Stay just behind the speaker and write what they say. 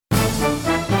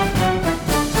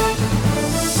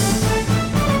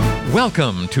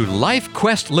Welcome to Life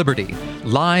Quest Liberty,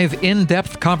 live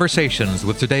in-depth conversations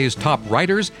with today's top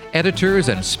writers, editors,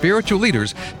 and spiritual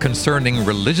leaders concerning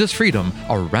religious freedom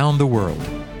around the world.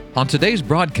 On today's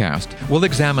broadcast, we'll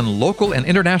examine local and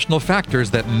international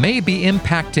factors that may be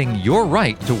impacting your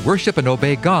right to worship and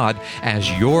obey God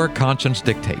as your conscience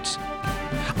dictates.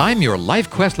 I'm your Life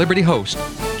Quest Liberty host,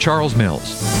 Charles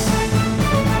Mills.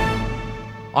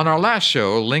 On our last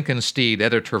show, Lincoln Steed,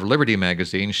 editor of Liberty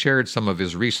magazine, shared some of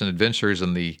his recent adventures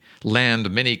in the land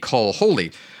many call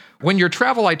holy. When your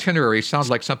travel itinerary sounds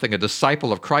like something a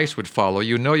disciple of Christ would follow,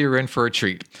 you know you're in for a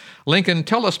treat. Lincoln,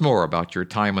 tell us more about your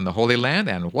time in the Holy Land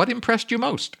and what impressed you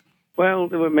most. Well,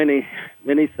 there were many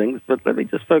things, but let me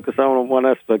just focus on one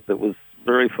aspect that was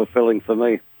very fulfilling for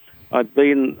me. I'd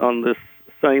been on this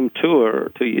same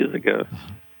tour 2 years ago,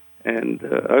 and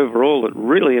overall it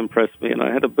really impressed me, and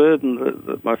I had a burden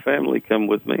that my family come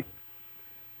with me.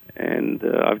 And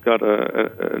I've got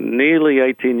a nearly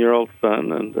 18-year-old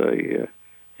son and a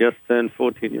just turned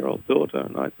 14-year-old daughter,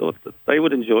 and I thought that they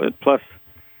would enjoy it, plus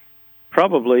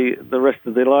probably the rest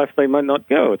of their life they might not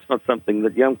go. It's not something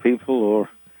that young people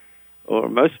or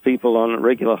most people on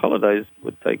regular holidays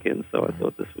would take in, so I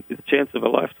thought this would be the chance of a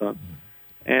lifetime.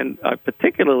 And I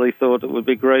particularly thought it would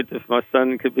be great if my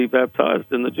son could be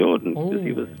baptized in the Jordan, because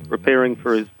he was preparing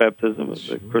for his baptism as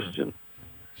a Christian.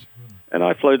 And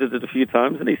I floated it a few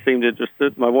times, and he seemed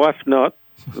interested. My wife not.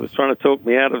 He was trying to talk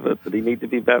me out of it, that he needed to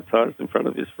be baptized in front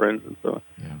of his friends and so on.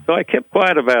 Yeah. So I kept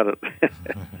quiet about it.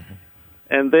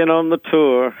 And then on the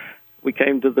tour, we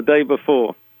came to the day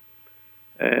before,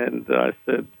 and I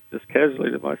said just casually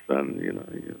to my son, you know,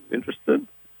 "Are you interested?"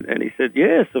 And he said,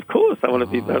 "Yes, of course, I want to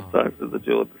be baptized in the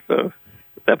Jordan." So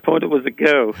at that point, it was a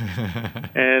go.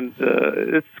 And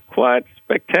it's quite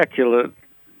spectacular.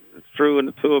 It's true in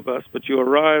the tour bus, but you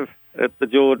arrive at the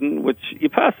Jordan, which you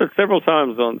pass it several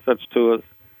times on such tours,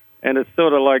 and it's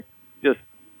sort of like just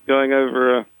going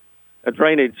over a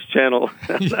drainage channel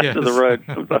after the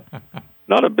road.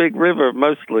 Not a big river,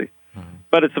 mostly,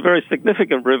 but it's a very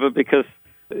significant river because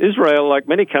Israel, like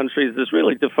many countries, is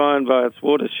really defined by its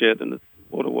watershed and its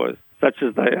waterways, such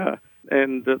as they are.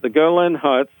 And the Golan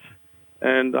Heights,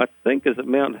 and I think is at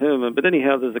Mount Hermon, but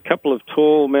anyhow, there's a couple of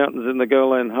tall mountains in the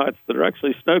Golan Heights that are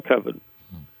actually snow-covered,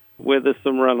 where there's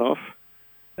some runoff,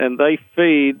 and they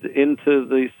feed into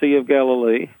the Sea of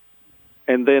Galilee,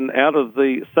 and then out of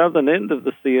the southern end of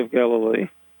the Sea of Galilee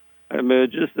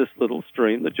emerges this little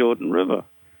stream, the Jordan River,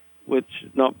 which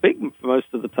is not big for most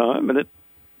of the time, and it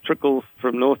trickles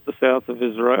from north to south of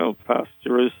Israel past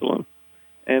Jerusalem,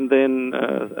 and then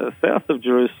south of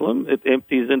Jerusalem it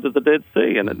empties into the Dead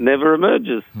Sea, and it never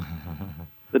emerges.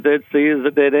 The Dead Sea is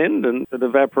a dead end, and it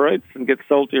evaporates and gets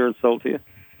saltier and saltier.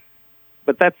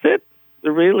 But that's it.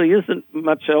 There really isn't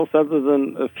much else other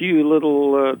than a few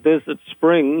little desert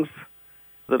springs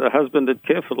that are husbanded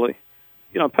carefully.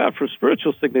 You know, apart from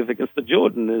spiritual significance, the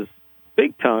Jordan is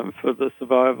big time for the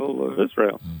survival of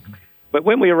Israel. Mm-hmm. But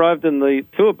when we arrived in the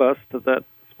tour bus to that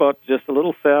spot just a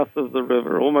little south of the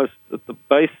river, almost at the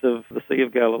base of the Sea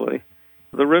of Galilee,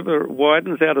 the river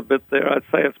widens out a bit there. I'd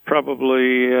say it's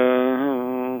probably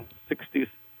 60,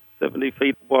 70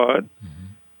 feet wide. Mm-hmm.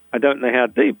 I don't know how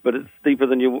deep, but it's deeper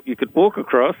than you could walk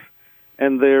across.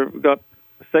 And they've got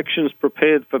sections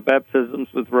prepared for baptisms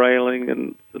with railing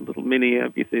and little mini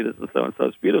amphitheaters and so on. So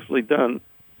it's beautifully done.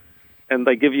 And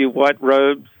they give you white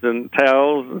robes and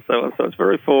towels and so on. So it's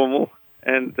very formal.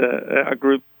 And our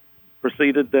group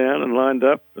proceeded down and lined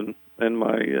up. And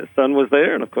my son was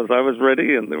there. And, of course, I was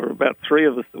ready. And there were about 3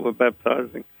 of us that were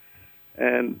baptizing.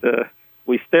 And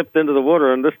we stepped into the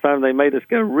water, and this time they made us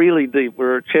go really deep. We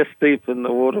were chest deep in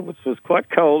the water, which was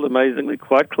quite cold, amazingly,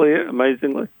 quite clear,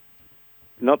 amazingly.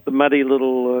 Not the muddy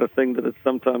little thing that it's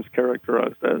sometimes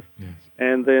characterized as. Yes.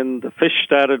 And then the fish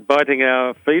started biting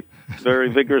our feet very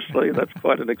vigorously. That's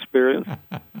quite an experience.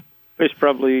 Fish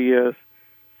probably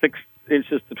 6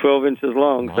 inches to 12 inches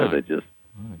long, so they're just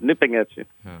nipping at you.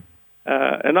 Yeah.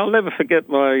 And I'll never forget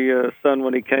my son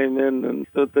when he came in and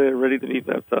stood there ready to be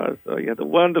baptized. So he had a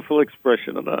wonderful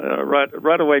expression, and I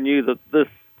right away knew that this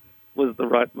was the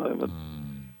right moment.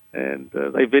 And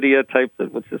they videotaped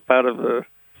it, which is part of a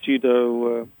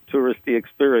pseudo-touristy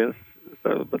experience.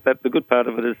 So, but the good part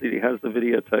of it is that he has the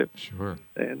videotape. Sure.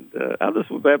 And others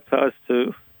were baptized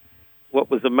too.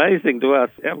 What was amazing to us,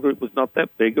 our group was not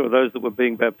that big, or those that were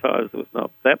being baptized, there was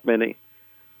not that many.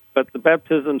 But the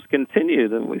baptisms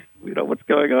continued, and we know what's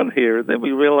going on here. And then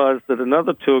we realized that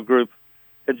another tour group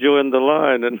had joined the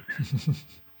line, and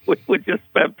we were just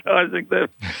baptizing them.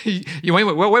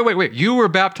 Wait. You were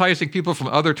baptizing people from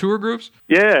other tour groups?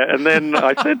 Yeah, and then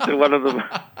I said to one of them,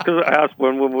 because I asked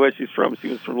one woman where she's from. She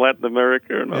was from Latin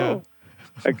America, and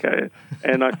Okay.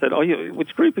 And I said,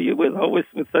 which group are you with? Oh, with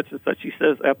such and such. He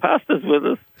says, our pastor's with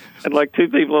us. And like two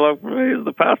people are like, here's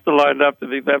the pastor lined up to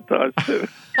be baptized too.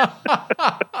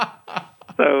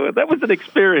 So that was an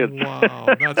experience.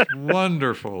 Wow, that's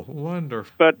wonderful,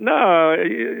 wonderful. But no,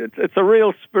 it's a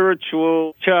real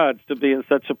spiritual charge to be in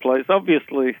such a place.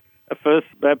 Obviously, a first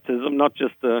baptism, not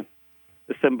just a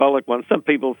symbolic one. Some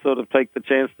people sort of take the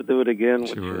chance to do it again,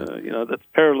 which, Sure. That's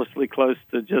perilously close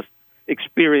to just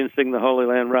experiencing the Holy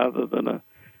Land rather than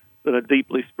a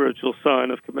deeply spiritual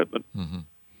sign of commitment. Mm-hmm.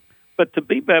 But to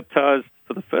be baptized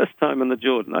for the first time in the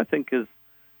Jordan, I think is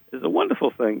a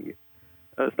wonderful thing.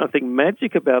 There's nothing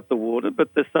magic about the water,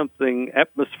 but there's something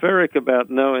atmospheric about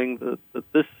knowing that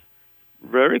this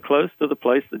very close to the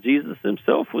place that Jesus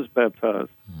himself was baptized,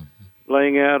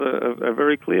 laying out a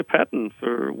very clear pattern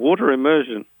for water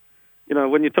immersion.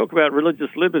 When you talk about religious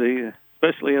liberty,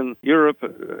 especially in Europe,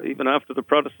 even after the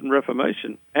Protestant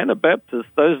Reformation,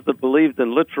 Anabaptists, those that believed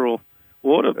in literal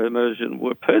water immersion,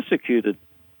 were persecuted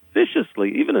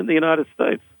viciously, even in the United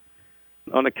States.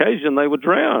 On occasion, they were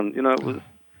drowned. It was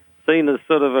seen as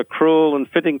sort of a cruel and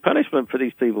fitting punishment for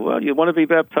these people. Well, you want to be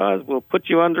baptized, we'll put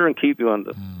you under and keep you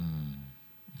under.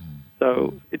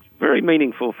 So it's very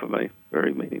meaningful for me,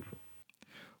 very meaningful.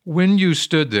 When you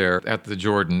stood there at the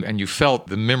Jordan and you felt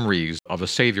the memories of a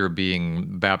Savior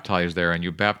being baptized there and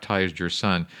you baptized your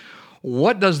son,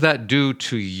 what does that do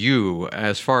to you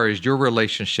as far as your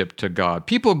relationship to God?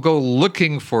 People go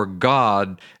looking for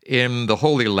God in the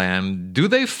Holy Land. Do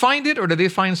they find it or do they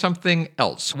find something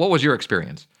else? What was your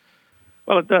experience?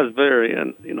 Well, it does vary.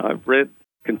 And, I've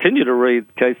continue to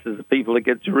read cases of people that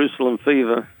get Jerusalem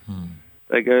fever.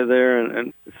 They go there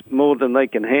and it's more than they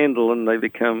can handle, and they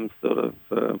become sort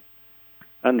of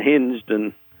unhinged,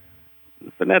 and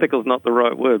fanatical is not the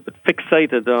right word, but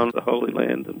fixated on the Holy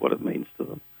Land and what it means to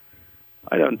them.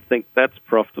 I don't think that's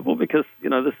profitable because,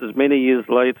 this is many years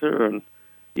later, and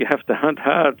you have to hunt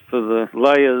hard for the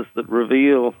layers that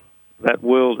reveal that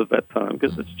world at that time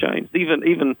because it's changed.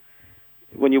 Even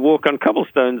when you walk on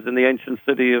cobblestones in the ancient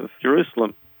city of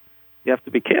Jerusalem, you have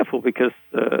to be careful because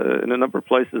in a number of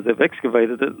places they've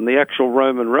excavated it, and the actual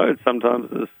Roman road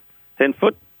sometimes is 10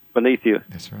 foot beneath you.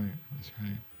 That's right.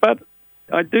 But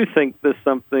I do think there's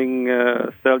something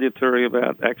salutary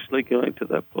about actually going to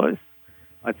that place.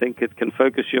 I think it can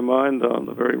focus your mind on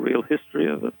the very real history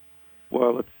of it.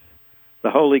 While it's the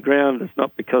holy ground, it's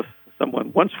not because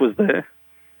someone once was there,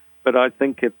 but I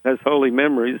think it has holy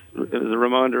memories as a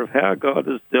reminder of how God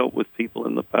has dealt with people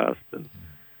in the past.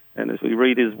 And as we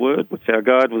read his word, which our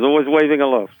guide was always waving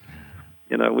aloft,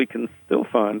 we can still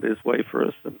find his way for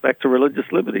us. And back to religious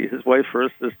liberty, his way for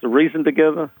us is to reason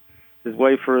together. His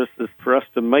way for us is for us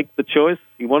to make the choice.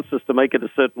 He wants us to make it a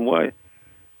certain way.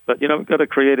 But, we've got to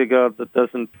create a God that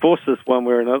doesn't force us one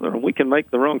way or another, and we can make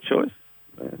the wrong choice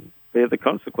and bear the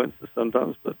consequences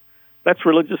sometimes. But that's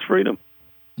religious freedom.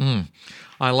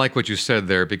 I like what you said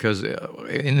there because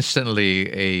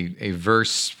instantly a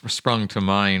verse sprung to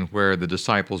mind where the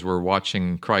disciples were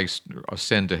watching Christ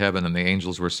ascend to heaven and the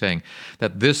angels were saying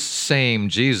that this same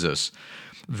Jesus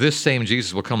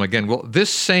will come again. Well,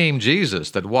 this same Jesus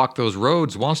that walked those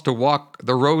roads wants to walk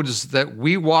the roads that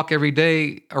we walk every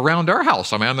day around our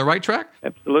house. Am I on the right track?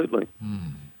 Absolutely.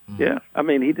 Yeah.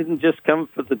 He didn't just come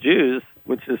for the Jews,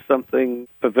 which is something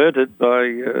perverted by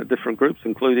different groups,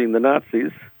 including the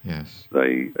Nazis. Yes.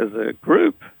 They, as a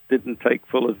group, didn't take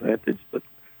full advantage, but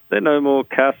they're no more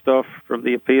cast off from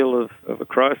the appeal of a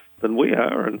Christ than we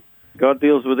are, and God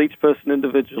deals with each person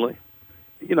individually.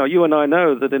 You and I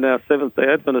know that in our Seventh-day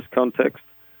Adventist context,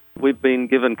 we've been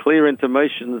given clear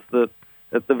intimations that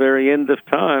at the very end of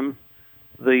time,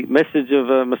 the message of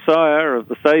a Messiah, of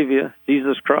the Savior,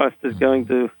 Jesus Christ, is going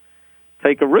to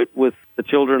take a root with the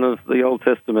children of the Old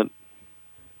Testament.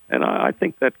 And I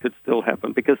think that could still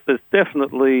happen because there's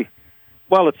definitely,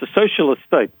 while it's a socialist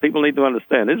state, people need to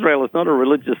understand, Israel is not a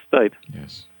religious state.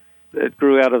 Yes. It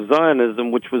grew out of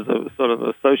Zionism, which was a sort of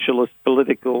a socialist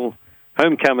political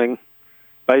homecoming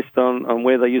based on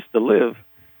where they used to live.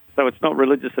 So it's not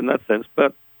religious in that sense,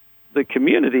 but the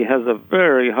community has a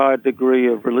very high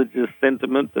degree of religious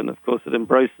sentiment, and of course it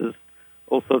embraces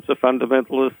all sorts of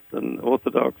fundamentalists and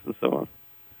orthodox and so on.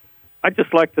 I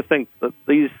just like to think that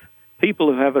these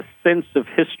people who have a sense of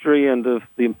history and of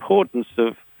the importance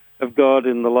of God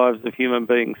in the lives of human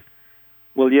beings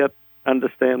will yet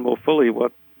understand more fully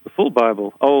what the full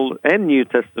Bible, Old and New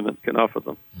Testament, can offer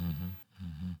them.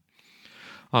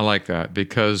 I like that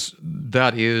because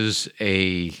that is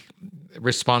a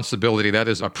responsibility, that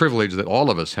is a privilege that all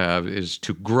of us have, is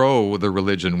to grow the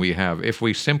religion we have. If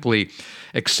we simply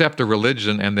accept a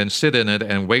religion and then sit in it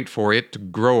and wait for it to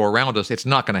grow around us, it's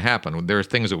not going to happen. There are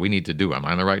things that we need to do. Am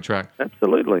I on the right track?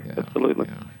 Absolutely, Yeah, absolutely.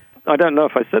 yeah. I don't know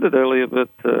if I said it earlier, but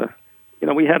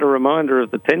we had a reminder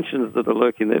of the tensions that are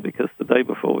lurking there, because the day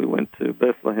before we went to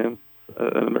Bethlehem,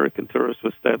 an American tourist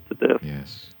was stabbed to death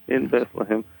in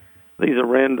Bethlehem. These are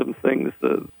random things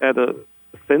that add a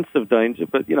sense of danger,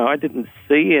 but, I didn't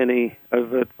see any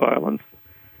overt violence.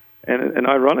 And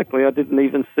ironically, I didn't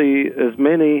even see as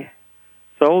many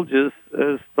soldiers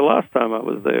as the last time I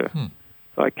was there.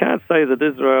 So I can't say that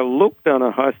Israel looked on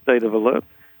a high state of alert.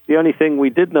 The only thing we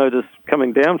did notice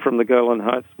coming down from the Golan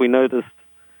Heights, we noticed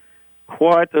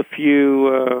quite a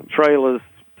few trailers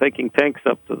taking tanks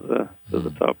up to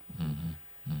the top.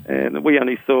 And we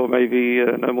only saw maybe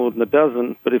no more than a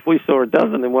dozen. But if we saw a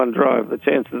dozen in one drive, the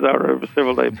chances are over a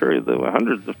several-day period there were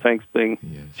hundreds of tanks being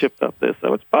shipped up there.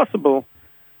 So it's possible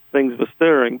things were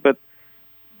stirring. But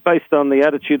based on the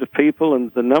attitude of people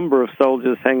and the number of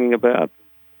soldiers hanging about,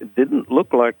 it didn't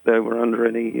look like they were under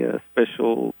any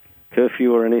special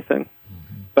curfew or anything.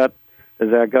 But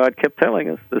as our guide kept telling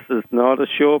us, this is not a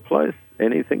sure place.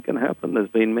 Anything can happen. There's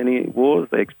been many wars.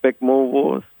 They expect more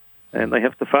wars. And they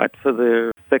have to fight for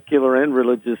their secular and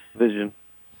religious vision.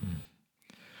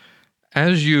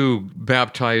 As you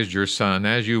baptized your son,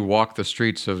 as you walked the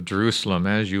streets of Jerusalem,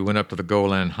 as you went up to the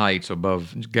Golan Heights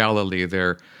above Galilee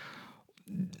there,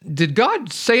 did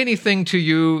God say anything to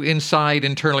you inside,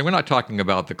 internally? We're not talking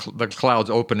about the clouds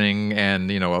opening and,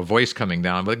 a voice coming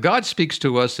down, but God speaks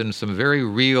to us in some very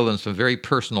real and some very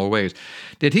personal ways.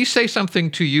 Did he say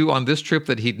something to you on this trip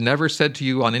that he'd never said to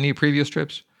you on any previous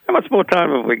trips? How much more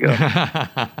time have we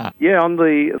got? Yeah, on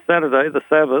the Saturday, the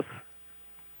Sabbath,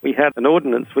 we had an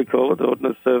ordinance, we call it,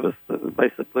 ordinance service, that was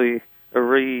basically a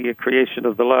recreation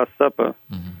of the Last Supper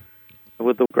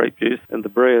with the grape juice and the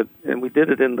bread. And we did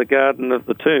it in the garden of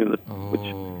the tomb,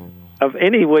 which of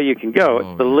anywhere you can go,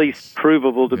 it's the least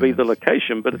provable to be the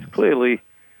location, but it's clearly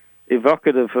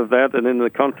evocative of that, and in the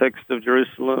context of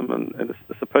Jerusalem, and it's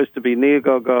supposed to be near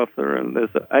Golgotha, and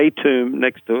there's a tomb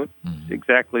next to it,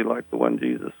 exactly like the one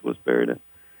Jesus was buried in.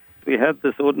 We had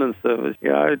this ordinance service.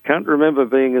 I can't remember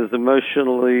being as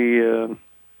emotionally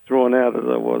drawn out as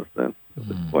I was then. It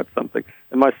was quite something.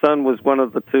 And my son was one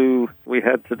of the two. We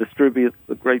had to distribute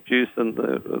the grape juice and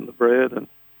the bread, and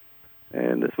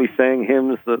as we sang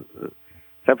hymns that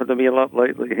happened to me a lot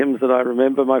lately, hymns that I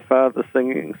remember my father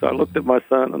singing. So I looked at my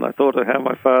son and I thought of how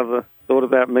my father thought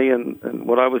about me and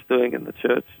what I was doing in the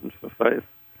church and for faith.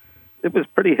 It was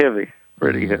pretty heavy.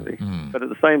 But at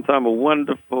the same time, a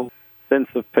wonderful sense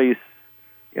of peace,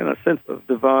 a sense of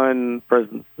divine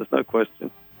presence. There's no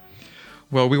question.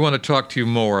 Well, we want to talk to you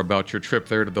more about your trip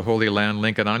there to the Holy Land,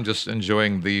 Lincoln. I'm just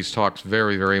enjoying these talks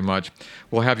very, very much.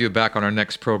 We'll have you back on our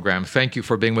next program. Thank you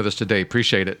for being with us today.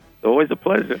 Appreciate it. Always a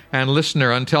pleasure. And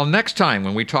listener, until next time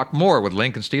when we talk more with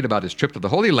Lincoln Steed about his trip to the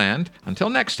Holy Land, until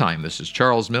next time, this is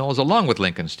Charles Mills along with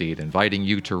Lincoln Steed, inviting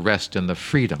you to rest in the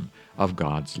freedom of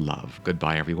God's love.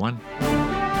 Goodbye, everyone.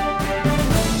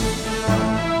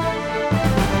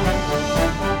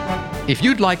 If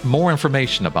you'd like more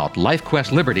information about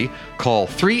LifeQuest Liberty, call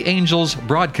Three Angels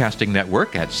Broadcasting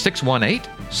Network at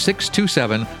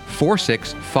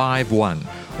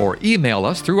 618-627-4651 or email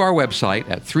us through our website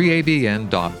at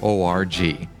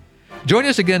 3abn.org. Join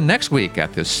us again next week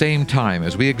at this same time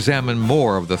as we examine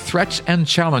more of the threats and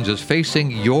challenges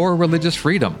facing your religious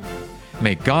freedom.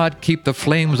 May God keep the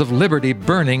flames of liberty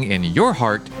burning in your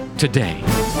heart today.